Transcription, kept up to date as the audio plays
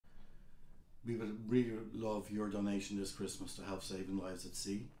We would really love your donation this Christmas to help saving lives at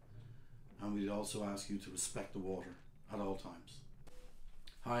sea, and we'd also ask you to respect the water at all times.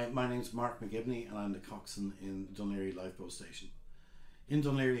 Hi, my name's Mark McGibney and I'm the coxswain in Royal National Lifeboat Station. In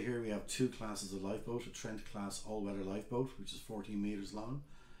Royal National here we have two classes of lifeboat, a Trent class all-weather lifeboat which is 14 metres long,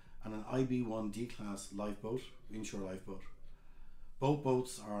 and an IB1D class lifeboat, inshore lifeboat. Both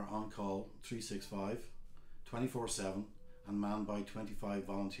boats are on call 365, 24/7 and manned by 25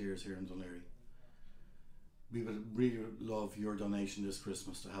 volunteers here in Royal National. We would really love your donation this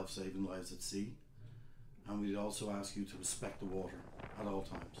Christmas to help saving lives at sea, and we'd also ask you to respect the water at all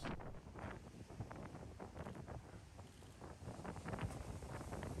times.